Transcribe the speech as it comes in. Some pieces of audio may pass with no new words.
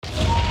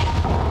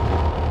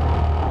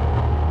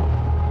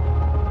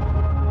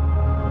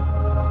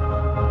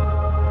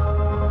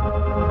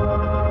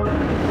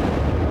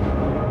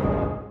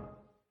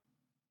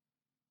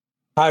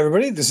Hi,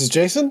 everybody. This is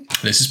Jason.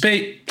 This is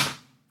Pete.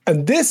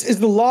 And this is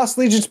the Lost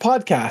Legions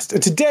podcast.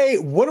 And today,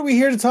 what are we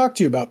here to talk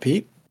to you about,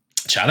 Pete?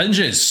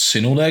 Challenges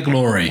in all their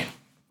glory.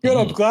 Good.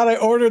 I'm glad I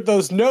ordered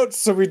those notes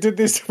so we did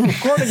these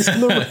recordings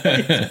in the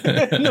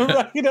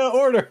right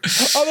order.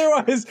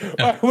 Otherwise,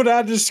 I would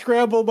have to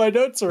scramble my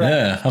notes around.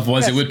 Yeah,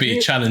 otherwise it would be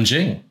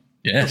challenging.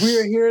 Yes. We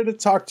are here to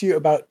talk to you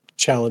about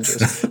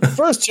challenges. The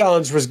first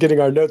challenge was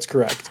getting our notes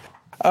correct.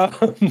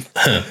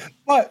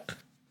 But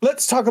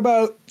let's talk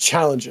about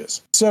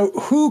challenges. So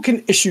who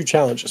can issue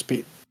challenges,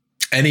 Pete?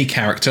 Any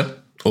character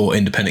or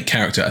independent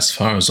character, as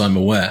far as I'm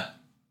aware.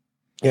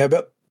 Yeah,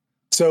 but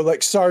so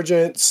like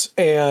sergeants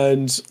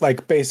and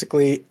like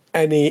basically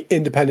any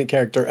independent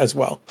character as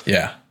well.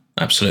 Yeah,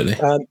 absolutely.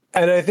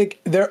 And I think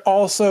they're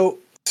also,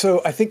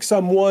 so I think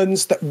some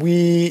ones that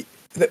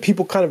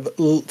people kind of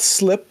let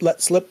slip,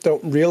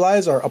 don't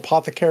realize are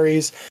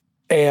apothecaries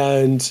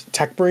and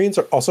tech marines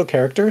are also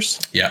characters.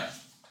 Yeah.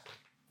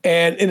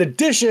 And in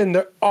addition,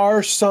 there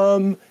are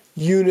some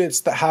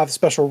units that have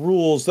special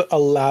rules that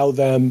allow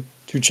them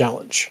to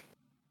challenge.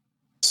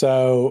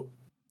 So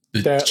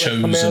the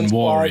Chosen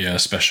Warrior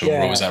special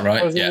rule, is that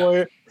right?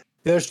 Warrior.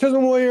 There's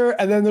Chosen Warrior,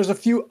 and then there's a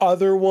few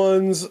other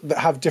ones that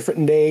have different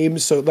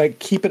names. So like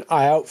keep an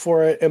eye out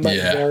for it. It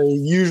might vary.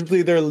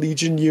 Usually they're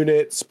Legion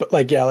units, but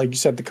like you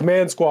said, the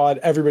command squad,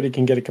 everybody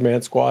can get a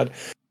command squad.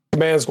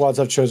 Command squads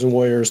have Chosen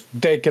Warriors.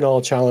 They can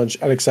all challenge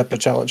and accept the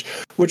challenge,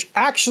 which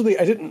actually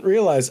I didn't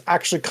realize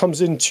actually comes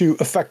into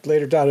effect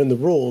later down in the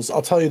rules.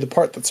 I'll tell you the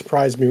part that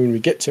surprised me when we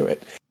get to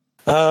it.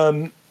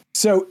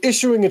 So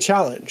issuing a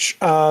challenge.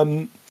 Do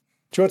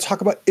you want to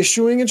talk about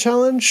issuing a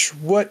challenge?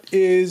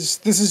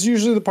 This is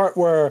usually the part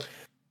where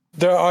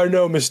there are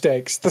no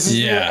mistakes. This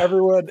is where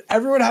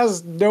everyone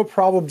has no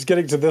problems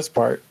getting to this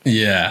part.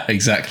 Yeah,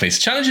 exactly.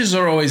 So challenges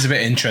are always a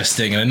bit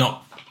interesting and they're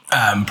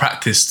not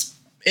practiced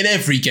in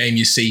every game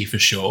you see, for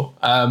sure.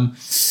 I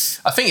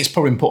think it's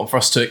probably important for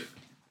us to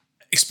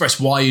express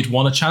why you'd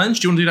want a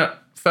challenge. Do you want to do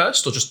that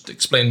first or just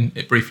explain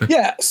it briefly?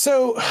 Yeah.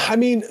 So, I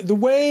mean, the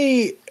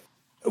way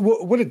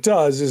what it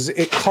does is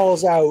it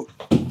calls out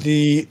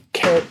the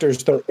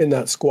characters that are in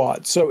that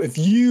squad. So if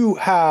you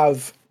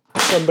have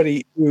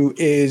somebody who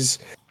is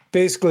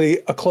basically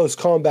a close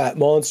combat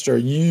monster,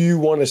 you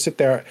want to sit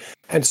there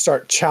and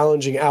start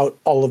challenging out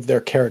all of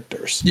their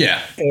characters.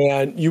 Yeah.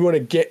 And you want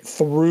to get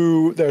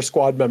through their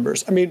squad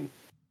members. I mean,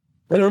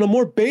 and on a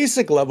more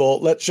basic level,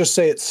 let's just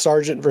say it's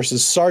sergeant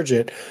versus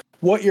sergeant.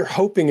 What you're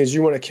hoping is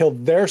you want to kill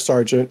their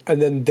sergeant,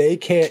 and then they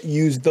can't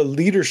use the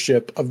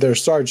leadership of their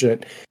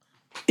sergeant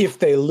if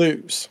they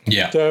lose.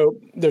 Yeah. So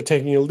they're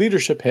taking a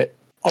leadership hit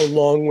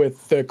along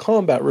with the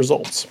combat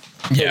results.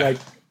 So like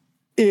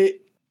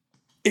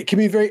it can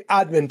be very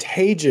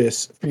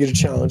advantageous for you to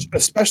challenge,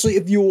 especially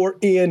if you're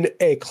in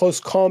a close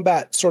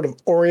combat sort of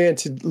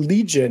oriented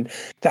legion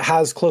that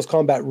has close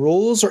combat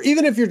rules, or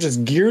even if you're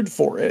just geared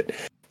for it,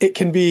 it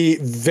can be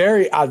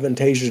very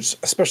advantageous,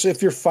 especially if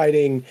you're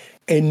fighting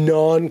a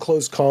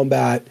non-close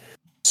combat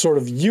sort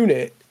of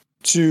unit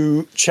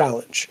to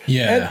challenge.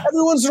 Yeah. And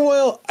every once in a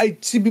while, I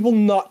see people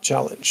not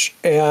challenge.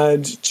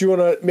 And do you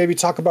want to maybe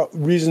talk about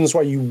reasons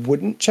why you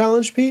wouldn't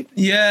challenge, Pete?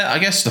 Yeah, I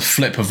guess the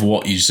flip of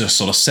what you just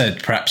sort of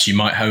said, perhaps you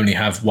might only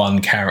have one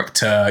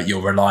character,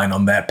 you're relying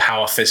on their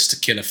power fist to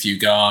kill a few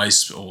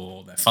guys,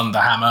 or their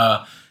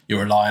thunderhammer,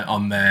 you're relying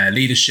on their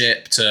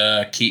leadership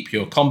to keep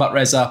your combat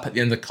res up at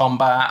the end of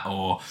combat,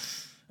 or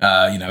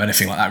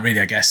anything like that, really,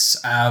 I guess.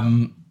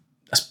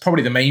 That's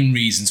probably the main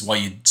reasons why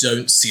you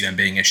don't see them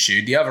being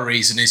issued. The other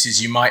reason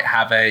is you might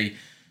have a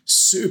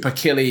super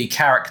killy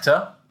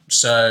character.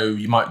 So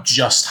you might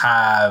just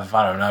have,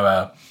 I don't know,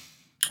 a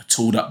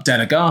tooled up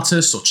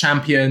Denegatus or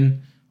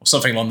champion or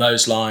something along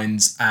those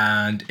lines.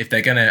 And if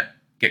they're going to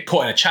get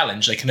caught in a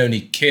challenge, they can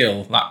only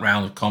kill that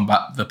round of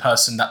combat the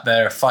person that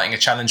they're fighting a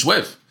challenge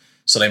with.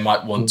 So they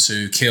might want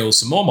to kill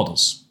some more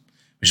models,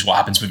 which is what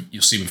happens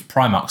you'll see with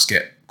Primarchs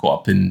get caught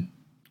up in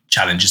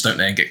challenges, don't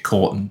they, and get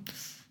caught and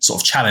sort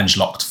of challenge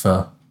locked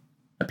for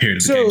a period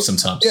of the game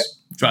sometimes.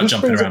 Without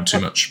jumping around too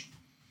much.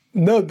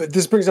 No, but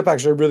this brings up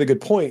actually a really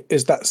good point,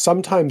 is that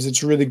sometimes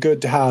it's really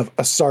good to have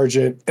a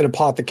sergeant, an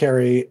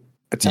apothecary,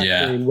 a tech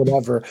marine,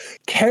 whatever,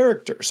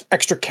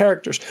 extra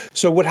characters.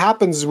 So what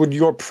happens is when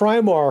your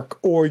Primarch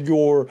or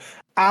your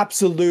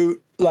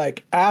absolute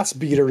like ass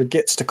beater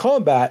gets to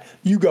combat,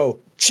 you go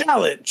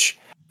challenge.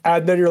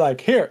 And then you're like,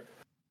 here.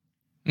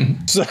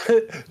 Mm-hmm. So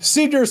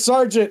senior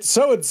sergeant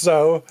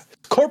so-and-so,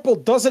 corporal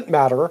doesn't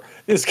matter,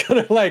 is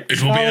going to like...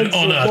 It will be an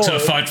honor to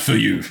fight for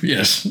you,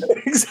 yes.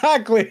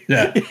 Exactly.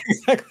 Yeah.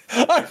 Exactly.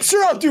 I'm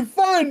sure I'll do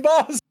fine,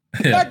 boss.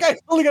 Yeah. That guy's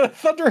only got a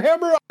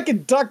thunderhammer. I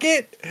can duck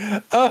it.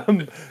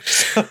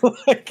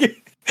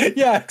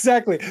 Yeah,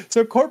 exactly.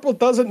 So corporal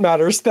doesn't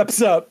matter,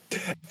 steps up,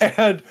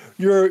 and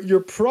your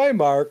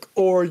Primarch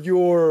or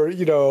your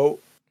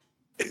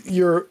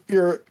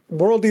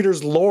world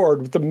eater's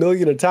lord with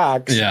 1,000,000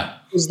 attacks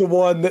is the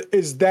one that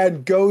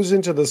then goes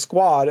into the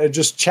squad and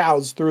just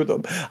chows through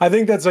them. I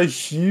think that's a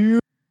huge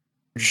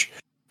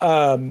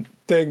thing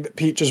that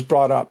Pete just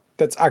brought up.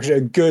 that's actually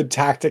a good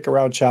tactic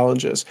around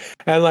challenges.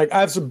 And like I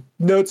have some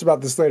notes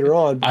about this later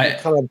on,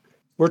 but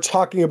we're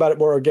talking about it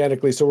more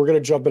organically, so we're going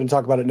to jump in and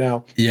talk about it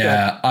now.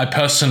 Yeah, I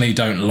personally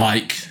don't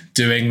like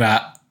doing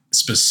that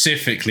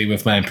specifically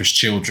with my Emperor's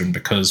Children,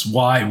 because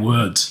why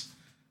wouldn't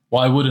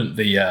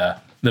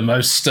the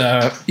most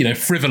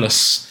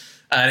frivolous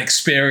and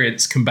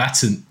experienced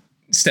combatant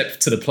step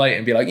to the plate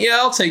and be like, yeah,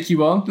 I'll take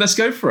you on, let's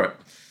go for it.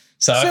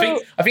 So I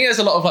think there's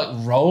a lot of like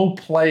role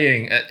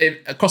playing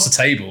across the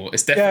table.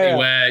 It's definitely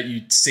where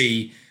you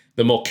see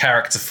the more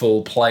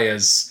characterful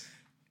players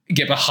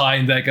get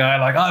behind their guy,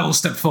 like I will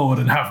step forward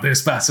and have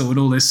this battle and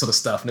all this sort of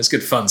stuff, and it's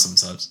good fun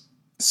sometimes.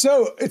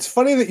 So it's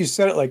funny that you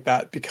said it like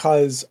that,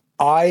 because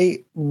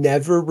I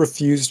never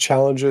refuse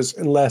challenges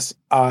unless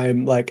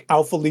I'm like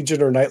Alpha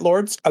Legion or Night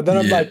Lords, and then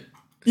I'm like,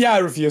 yeah, I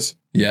refuse.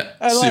 Yeah.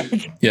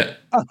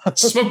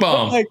 Smoke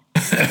bomb. Like,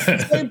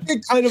 same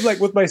thing kind of like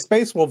with my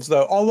Space Wolves,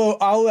 though. Although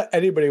I'll let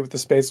anybody with the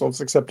Space Wolves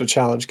accept a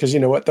challenge, because you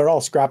know what? They're all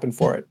scrapping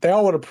for it. They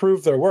all want to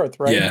prove their worth,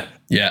 right? Yeah.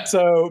 Yeah.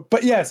 So,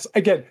 but yes,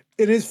 again,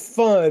 it is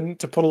fun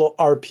to put a little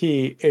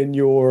RP in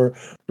your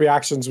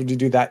reactions when you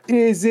do that.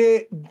 Is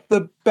it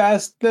the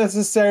best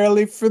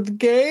necessarily for the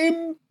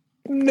game?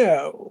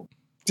 No.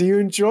 Do you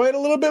enjoy it a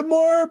little bit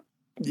more?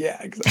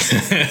 Yeah,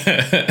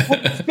 exactly.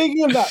 Well,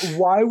 speaking of that,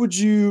 why would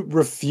you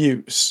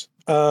refuse?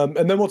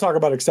 And then we'll talk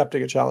about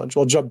accepting a challenge.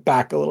 We'll jump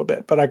back a little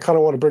bit, but I kind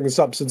of want to bring this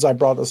up since I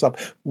brought this up.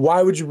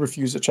 Why would you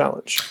refuse a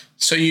challenge?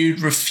 So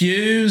you'd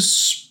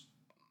refuse.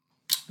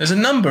 There's a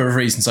number of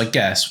reasons, I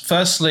guess.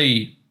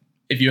 Firstly,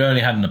 if you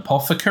only had an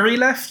apothecary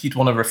left, you'd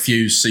want to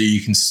refuse so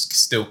you can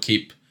still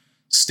keep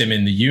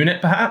stimming the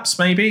unit, perhaps,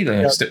 maybe.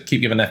 Still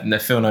keep giving them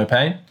feel no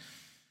pain.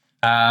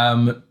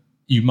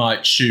 You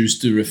might choose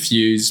to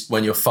refuse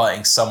when you're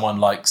fighting someone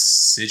like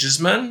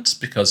Sigismund,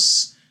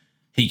 because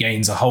he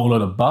gains a whole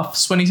lot of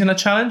buffs when he's in a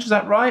challenge. Is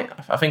that right?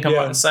 I think I'm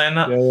right in saying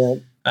that.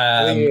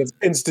 I think it's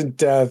instant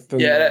death.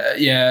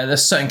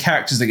 There's certain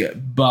characters that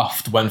get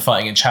buffed when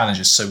fighting in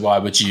challenges. So why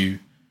would you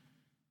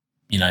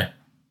want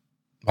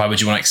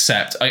to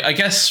accept? I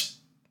guess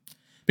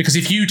because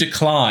if you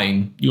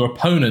decline, your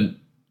opponent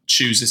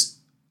chooses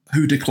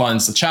who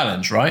declines the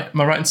challenge, right?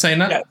 Am I right in saying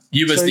that? Yeah.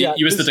 You as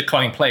the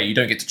declining player, you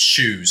don't get to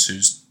choose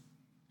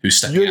who's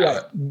stepping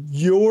out.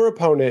 Your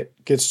opponent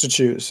gets to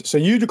choose. So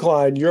you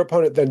decline, your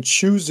opponent then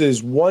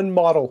chooses one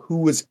model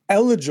who is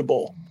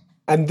eligible.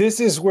 And this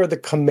is where the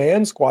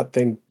command squad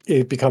thing,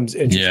 it becomes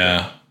interesting.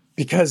 Yeah.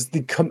 Because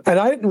and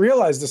I didn't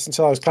realize this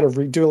until I was kind of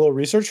doing a little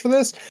research for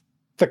this.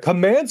 The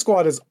command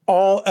squad is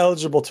all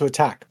eligible to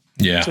attack.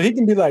 Yeah. So he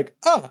can be like,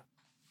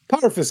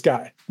 Power Fist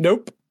guy.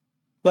 Nope.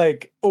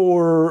 Like,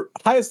 or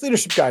highest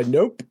leadership guy.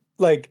 Nope.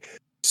 Like,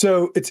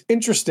 so it's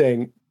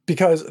interesting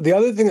because the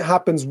other thing that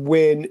happens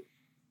when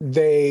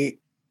they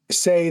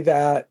say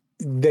that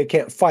they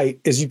can't fight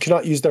is you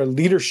cannot use their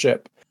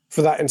leadership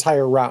for that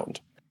entire round.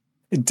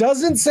 It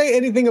doesn't say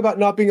anything about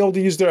not being able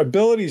to use their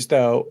abilities,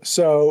 though.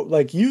 So,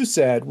 like you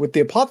said, with the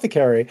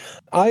apothecary,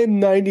 I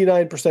am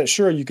 99%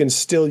 sure you can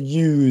still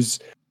use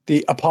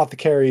the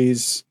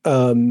apothecary's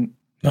Officium.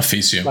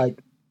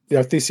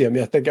 Officium.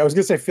 Yeah, I was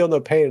gonna say feel no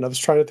pain, and I was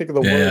trying to think of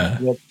the word,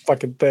 the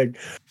fucking thing.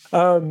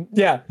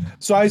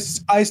 So I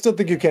still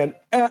think you can.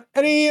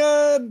 Any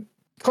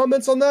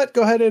comments on that?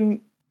 Go ahead and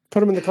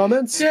put them in the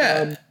comments.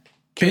 Yeah,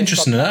 be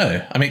interesting to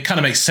know. I mean, it kind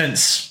of makes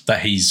sense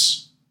that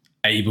he's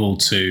able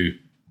to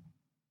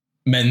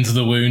mend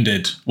the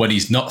wounded when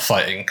he's not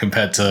fighting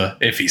compared to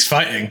if he's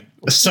fighting.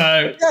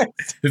 So,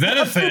 if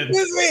anything,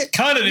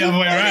 kind of the other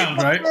way around,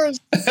 right?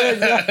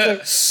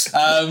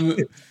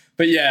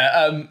 But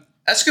yeah,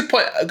 that's a good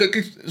point.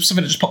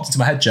 Something that just popped into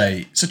my head,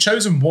 Jay. So,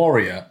 Chosen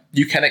Warrior,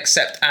 you can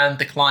accept and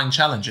decline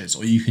challenges,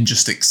 or you can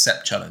just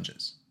accept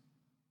challenges.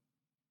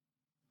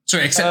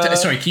 Sorry,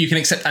 you can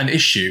accept and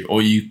issue,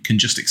 or you can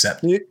just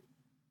accept.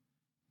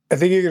 I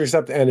think you can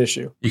accept and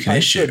issue. You can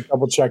issue.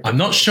 Double check. I'm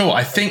not sure.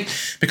 I think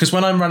because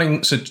when I'm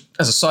running, so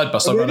as a side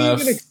bus, I run a.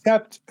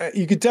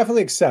 You could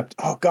definitely accept.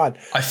 Oh God.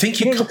 I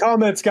think you. The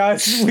comments,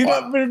 guys.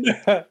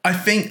 I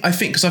think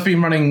because I've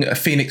been running a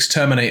Phoenix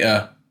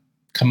Terminator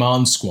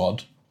command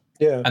squad.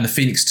 Yeah. And the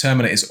Phoenix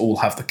Terminators all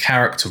have the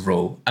character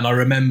rule, and I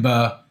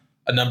remember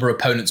a number of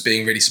opponents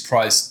being really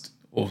surprised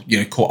or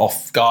caught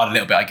off guard a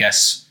little bit, I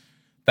guess,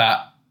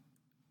 that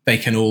they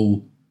can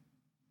all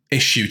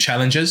issue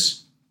challenges.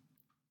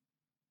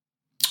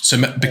 So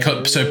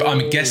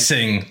I'm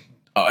guessing,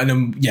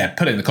 and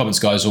put it in the comments,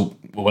 guys, or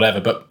whatever.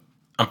 But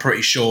I'm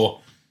pretty sure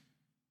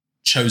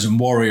Chosen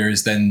Warrior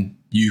is then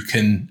you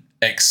can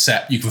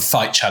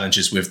fight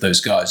challenges with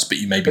those guys, but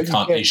you maybe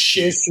can't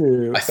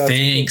issue. I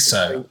think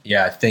so.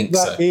 Yeah, I think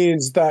so. That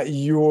means that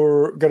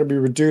you're going to be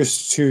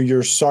reduced to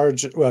your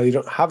sergeant. Well, you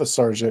don't have a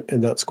sergeant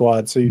in that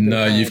squad, so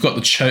you've got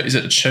the Is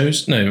it the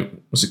Chosen? No,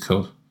 what's it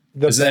called?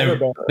 The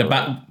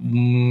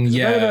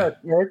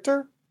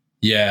character.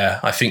 Yeah,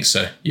 I think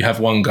so. You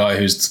have one guy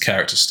who's the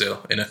character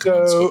still in a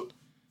command squad.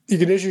 You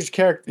can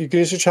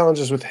issue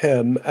challenges with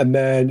him, and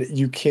then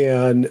you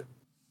can.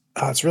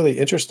 It's really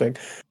interesting.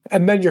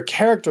 And then your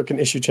character can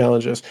issue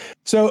challenges.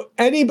 So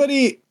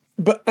anybody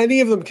but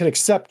any of them can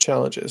accept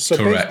challenges. So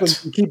Correct.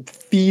 basically, you keep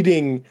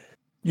feeding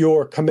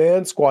your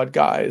command squad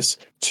guys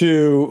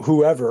to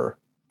whoever.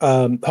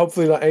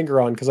 Hopefully not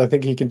Angeron, because I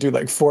think he can do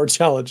like 4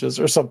 challenges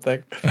or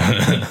something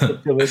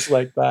ridiculous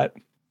like that.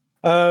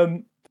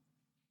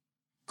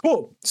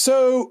 Cool.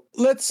 So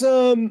let's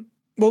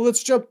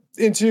jump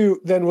into,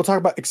 then we'll talk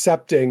about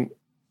accepting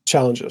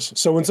challenges.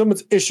 So when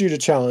someone's issued a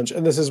challenge,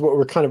 and this is what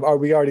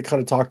we already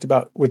kind of talked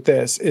about with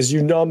this, is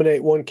you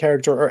nominate one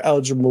character or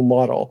eligible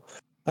model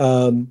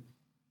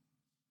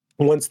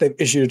once they've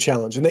issued a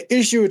challenge. And they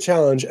issue a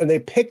challenge and they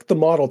pick the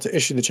model to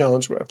issue the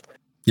challenge with.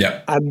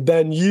 Yeah. And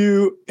then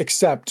you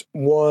accept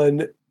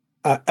one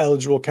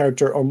eligible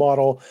character or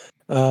model.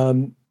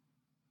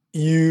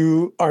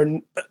 You are,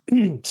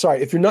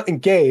 sorry, if you're not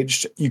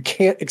engaged, you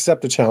can't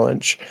accept a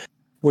challenge,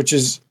 which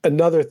is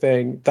another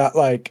thing that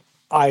like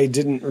I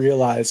didn't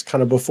realize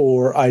kind of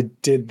before I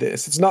did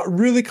this. It's not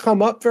really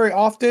come up very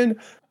often,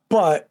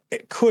 but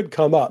it could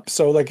come up.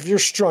 So like if you're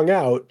strung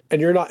out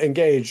and you're not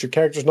engaged, your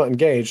character's not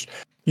engaged,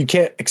 you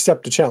can't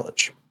accept a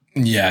challenge.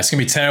 Yeah, it's going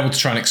to be terrible to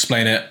try and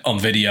explain it on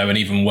video, and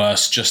even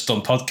worse just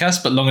on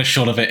podcast. But long and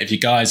short of it, if you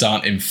guys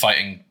aren't in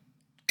fighting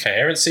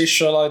coherency,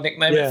 shall I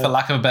nickname it, for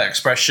lack of a better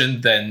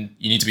expression, then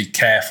you need to be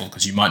careful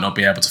because you might not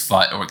be able to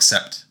fight or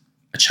accept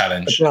a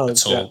challenge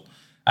at all.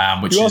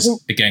 Which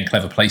is, again,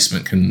 clever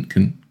placement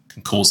can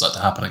cause that to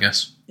happen, I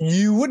guess.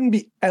 You wouldn't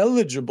be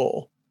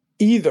eligible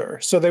either.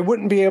 So they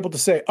wouldn't be able to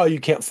say, oh,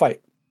 you can't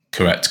fight.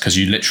 Correct, because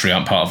you literally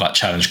aren't part of that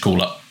challenge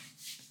call-up.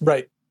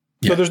 Right.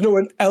 So there's no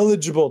one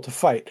eligible to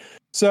fight.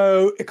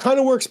 So it kind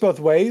of works both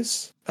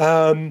ways.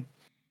 So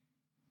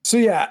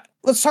yeah,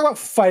 let's talk about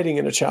fighting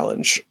in a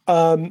challenge,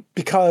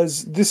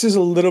 because this is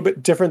a little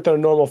bit different than a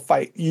normal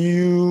fight.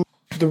 The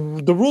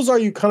rules are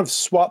you kind of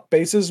swap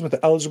bases with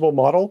the eligible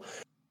model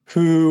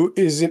who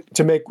is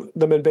to make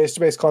them in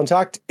base-to-base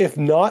contact. If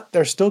not,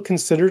 they're still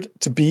considered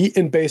to be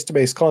in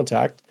base-to-base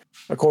contact,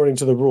 according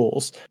to the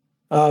rules.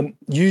 You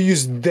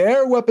use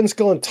their weapon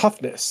skill and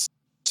toughness,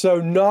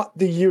 so not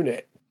the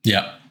unit.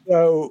 Yeah.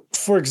 So,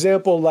 for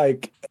example,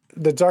 like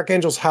the Dark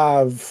Angels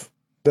the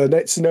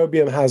Knight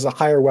Cenobium has a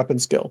higher weapon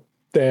skill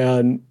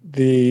than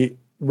the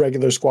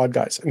regular squad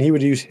guys, and he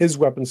would use his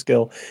weapon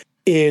skill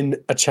in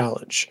a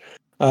challenge.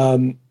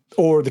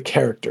 Or the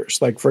characters,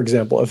 like for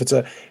example, if it's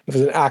an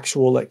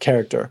actual like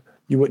character,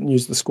 you wouldn't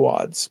use the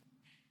squads.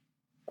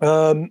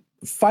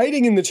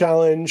 Fighting in the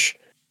challenge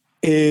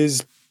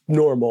is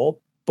normal,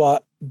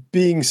 but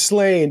being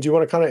slain, do you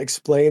want to kind of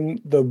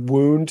explain the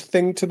wound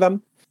thing to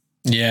them?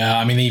 Yeah,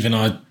 I mean, even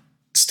I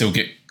still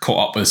get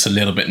caught up with this a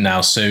little bit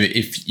now. So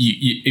if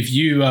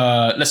you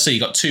let's say you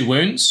got 2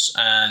 wounds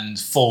and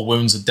 4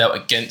 wounds are dealt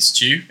against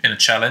you in a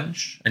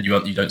challenge, and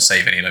you don't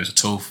save any of those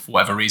at all for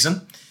whatever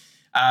reason,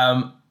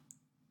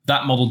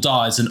 that model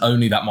dies, and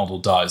only that model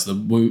dies. The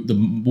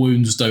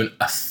wounds don't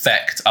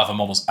affect other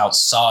models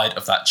outside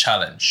of that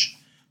challenge,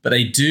 but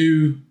they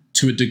do,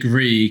 to a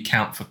degree,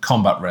 count for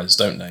combat res,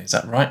 don't they? Is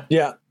that right?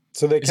 Yeah.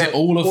 So they count.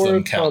 All of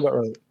them count?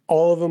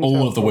 All of them.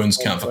 All of the wounds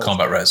count for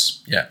combat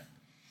res. Yeah.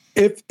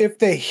 If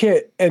they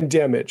hit and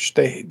damage,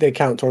 they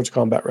count towards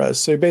combat res.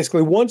 So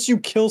basically, once you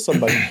kill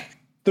somebody,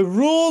 the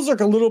rules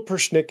are a little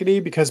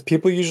persnickety because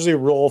people usually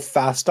roll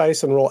fast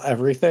dice and roll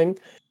everything.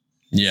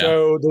 Yeah.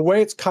 So the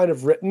way it's kind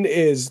of written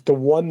is the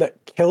one that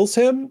kills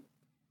him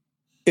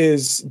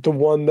is the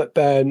one that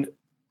then,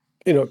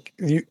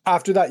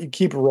 after that you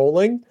keep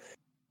rolling,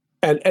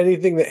 and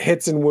anything that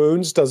hits and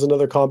wounds does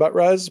another combat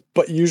res.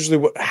 But usually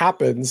what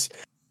happens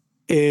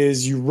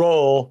is you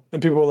roll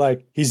and people are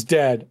like, he's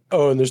dead.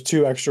 Oh, and there's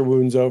 2 extra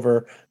wounds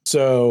over.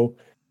 So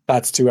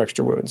that's 2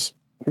 extra wounds,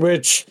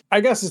 which I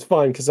guess is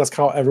fine because that's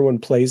how everyone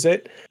plays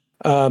it.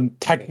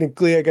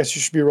 Technically, I guess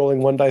you should be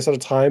rolling 1 dice at a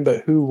time,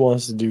 but who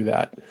wants to do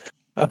that?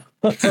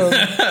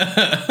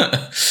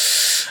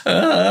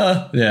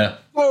 Yeah.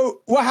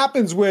 So what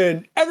happens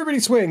when everybody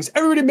swings,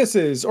 everybody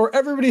misses, or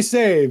everybody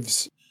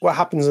saves? What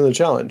happens in the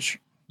challenge?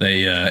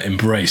 They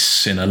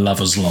embrace in a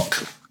lover's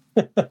lock.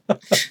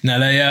 No,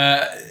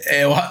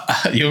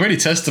 you're really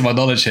testing my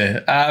knowledge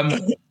here.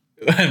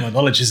 My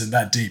knowledge isn't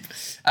that deep.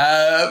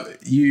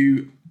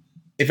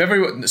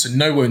 So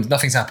no wounds,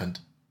 nothing's happened.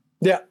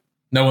 Yeah.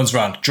 No one's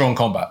round, drawn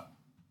combat.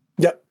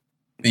 Yep.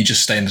 You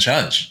just stay in the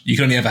challenge. You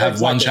can only ever have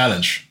one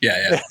challenge.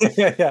 Yeah.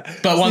 Yeah.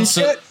 But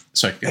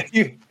sorry.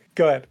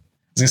 Go ahead.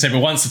 I was going to say, but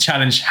once the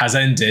challenge has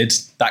ended,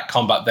 that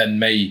combat then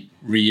may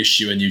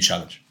reissue a new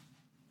challenge.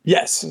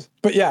 Yes.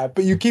 But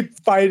you keep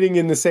fighting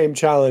in the same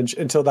challenge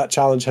until that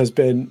challenge has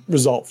been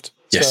resolved.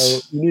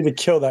 Yes. So you need to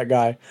kill that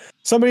guy.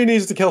 Somebody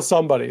needs to kill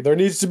somebody. There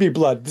needs to be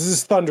blood. This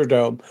is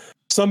Thunderdome.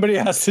 Somebody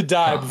has to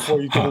die before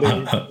you can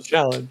leave the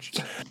challenge.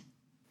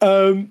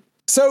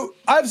 So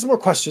I have some more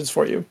questions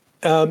for you.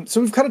 So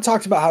we've kind of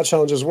talked about how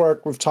challenges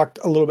work. We've talked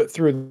a little bit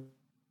through.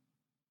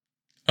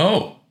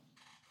 Oh.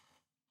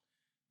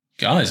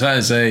 Guys, that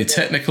is a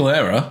technical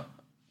error.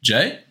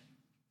 Jay?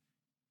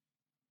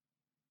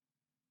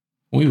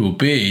 We will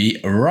be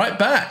right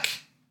back.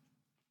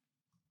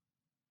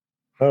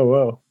 Oh,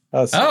 whoa.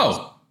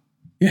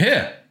 You're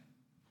here.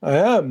 I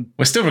am.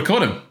 We're still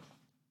recording.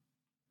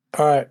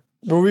 All right.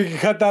 But we can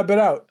cut that bit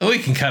out. We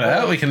can cut it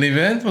out. We can leave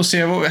it in. We'll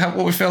see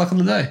what we feel like on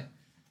the day.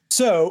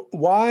 So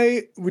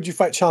why would you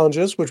fight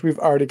challenges, which we've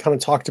already kind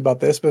of talked about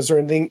this, but is there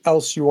anything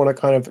else you want to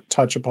kind of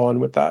touch upon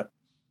with that?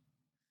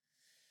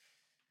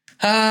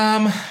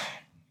 I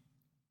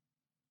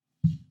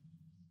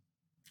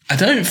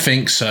don't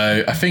think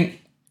so. I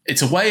think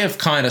it's a way of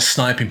kind of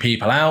sniping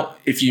people out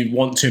if you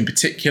want to in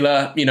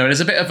particular. You know, there's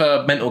a bit of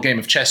a mental game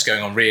of chess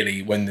going on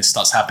really when this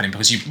starts happening,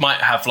 because you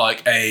might have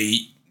like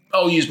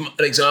I'll use an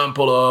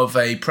example of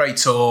a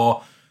Praetor,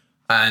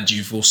 and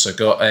you've also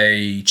got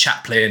a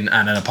chaplain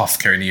and an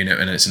apothecary in the unit,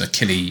 and it's an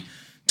Achille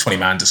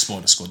 20-man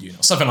despoiler squad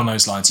unit, something on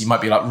those lines. You might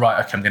be like, right,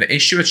 okay, I'm going to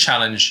issue a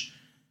challenge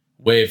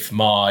with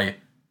my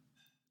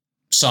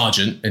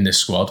sergeant in this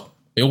squad,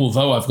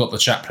 although I've got the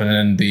chaplain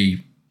and the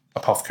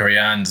apothecary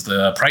and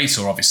the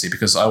Praetor, obviously,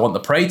 because I want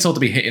the Praetor to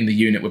be hitting the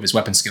unit with his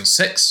weapon skill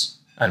 6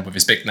 and with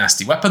his big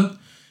nasty weapon.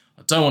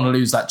 I don't want to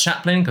lose that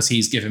chaplain because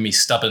he's given me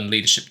stubborn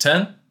leadership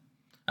 10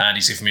 and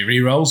he's giving me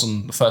rerolls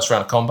on the first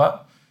round of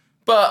combat.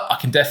 But I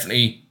can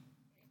definitely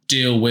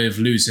deal with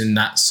losing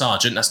that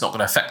sergeant. That's not going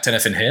to affect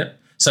anything here.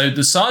 So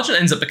the sergeant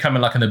ends up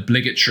becoming like an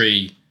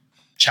obligatory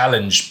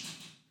challenge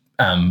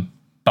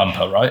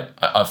bumper, right?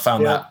 I've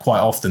found that quite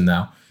often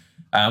now,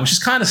 which is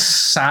kind of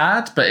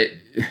sad, but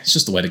it's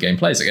just the way the game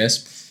plays, I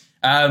guess.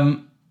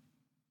 And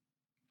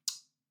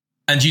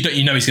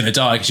you know he's going to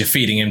die because you're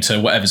feeding him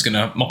to whatever's going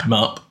to mop him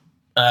up.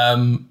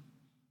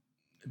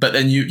 But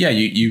then you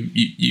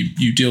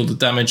deal the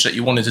damage that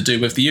you wanted to do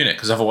with the unit,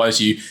 because otherwise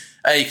you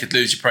could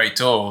lose your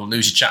Praetor or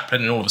lose your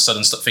chaplain, and all of a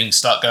sudden things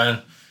start going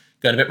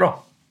a bit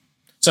wrong.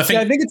 So I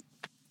think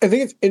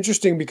it's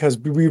interesting because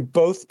we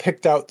both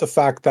picked out the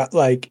fact that,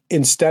 like,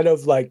 instead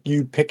of like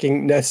you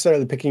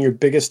necessarily picking your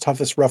biggest,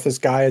 toughest,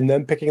 roughest guy and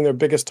then picking their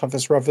biggest,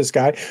 toughest, roughest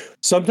guy,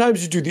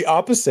 sometimes you do the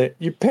opposite.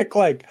 You pick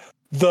like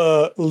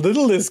the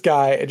littlest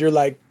guy and you're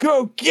like,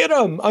 go get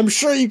him. I'm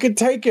sure you can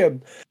take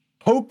him,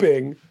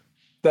 hoping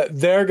that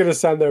they're going to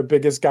send their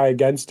biggest guy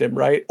against him,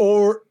 right?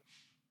 Or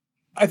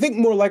I think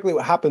more likely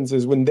what happens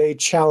is when they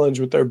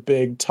challenge with their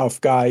big, tough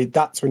guy,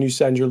 that's when you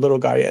send your little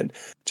guy in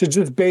to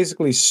just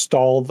basically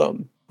stall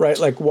them, right?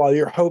 Like while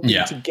you're hoping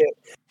to get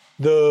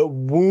the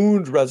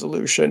wound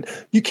resolution.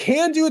 You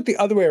can do it the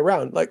other way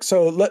around. Like,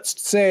 so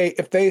let's say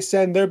if they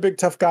send their big,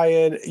 tough guy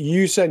in,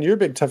 you send your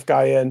big, tough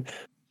guy in,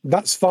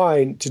 that's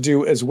fine to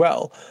do as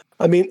well.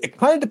 I mean, it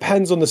kind of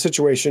depends on the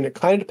situation. It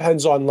kind of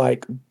depends on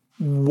like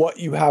what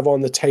you have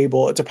on the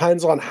table. It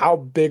depends on how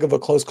big of a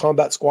close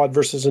combat squad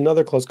versus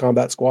another close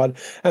combat squad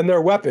and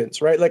their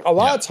weapons, right? Like a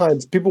lot of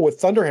times people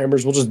with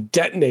thunderhammers will just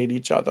detonate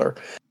each other.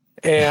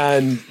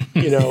 And,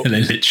 you know,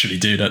 they literally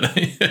do, don't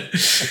they?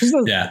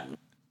 Yeah.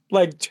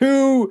 Like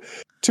two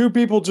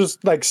people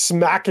just like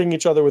smacking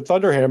each other with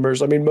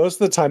thunderhammers. I mean,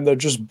 most of the time they're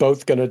just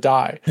both going to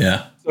die.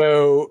 Yeah.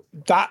 So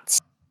that's,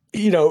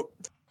 you know,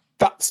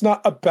 that's not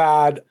a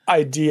bad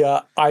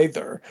idea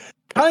either.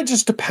 Kind of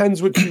just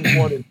depends what you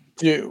want to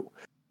do.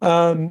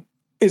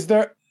 Is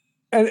there,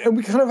 and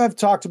we kind of have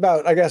talked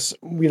about, I guess,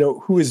 you know,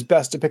 who is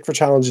best to pick for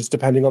challenges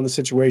depending on the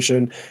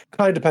situation.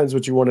 Kind of depends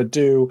what you want to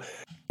do.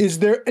 Is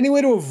there any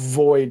way to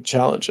avoid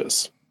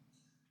challenges?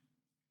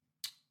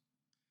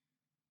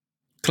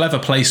 Clever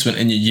placement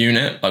in your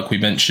unit, like we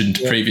mentioned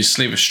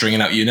previously, with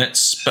stringing out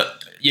units,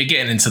 but you're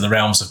getting into the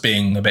realms of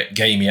being a bit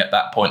gamey at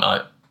that point.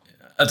 I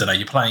don't know,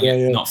 you're playing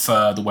it not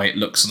for the way it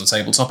looks on the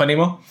tabletop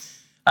anymore,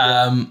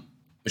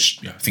 which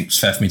I think is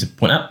fair for me to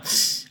point out.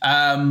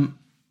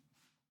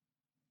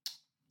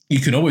 You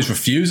can always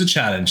refuse a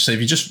challenge. So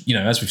if you just, you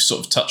know, as we've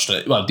sort of touched on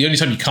it, well, the only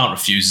time you can't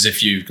refuse is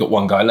if you've got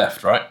one guy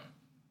left, right?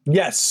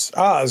 Yes.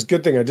 It's a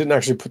good thing I didn't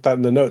actually put that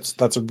in the notes.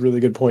 That's a really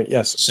good point.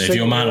 Yes. So if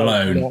you're man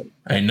alone,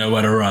 ain't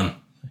nowhere to run,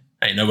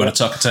 ain't nowhere to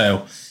tuck a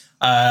tail.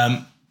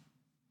 I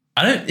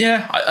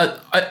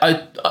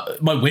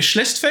my wish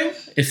list thing,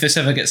 if this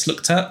ever gets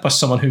looked at by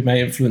someone who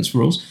may influence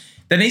rules,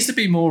 there needs to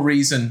be more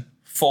reason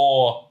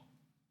for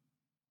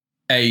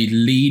a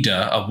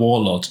leader, a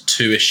warlord,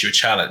 to issue a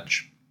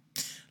challenge.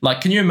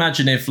 Like, can you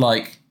imagine if,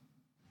 like,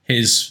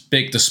 his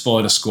big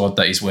despoiler squad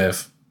that he's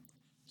with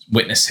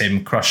witness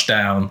him crush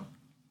down?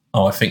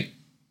 Oh, I think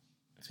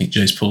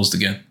Jay's paused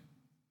again.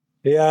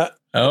 Yeah.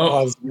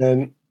 Oh,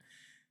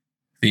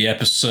 the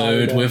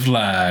episode with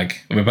lag.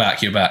 We're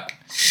back. You're back.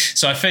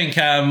 So I think,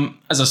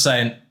 as I was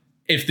saying,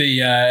 if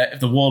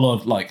the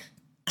warlord like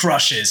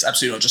crushes,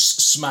 absolutely not, just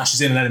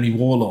smashes in an enemy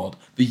warlord,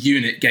 the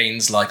unit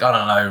gains like, I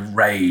don't know,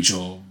 rage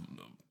or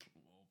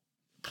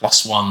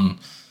 +1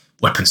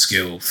 weapon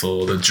skill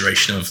for the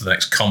duration of the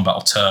next combat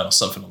or turn or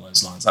something along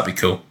those lines. That'd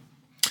be cool.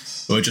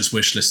 Or just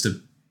wish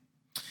listed.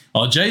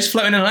 Oh, Jay's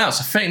floating in and out,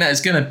 so I think that is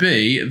going to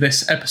be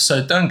this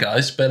episode done,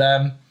 guys. But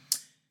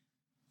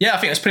yeah, I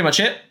think that's pretty much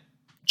it.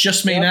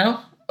 Just me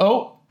now.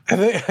 Oh, I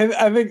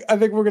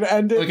think we're going to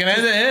end it. We're going to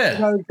end it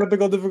here.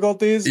 Technical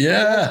difficulties.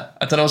 Yeah,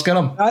 I don't know what's going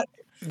on.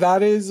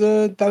 That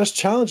is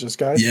challenges,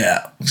 guys.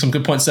 Yeah, some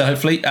good points there.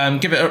 Hopefully,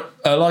 give it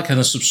a like and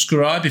a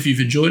subscribe if you've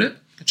enjoyed it.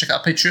 Check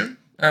out Patreon,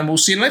 and we'll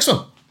see you in the next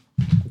one.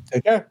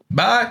 Take care.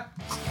 Bye.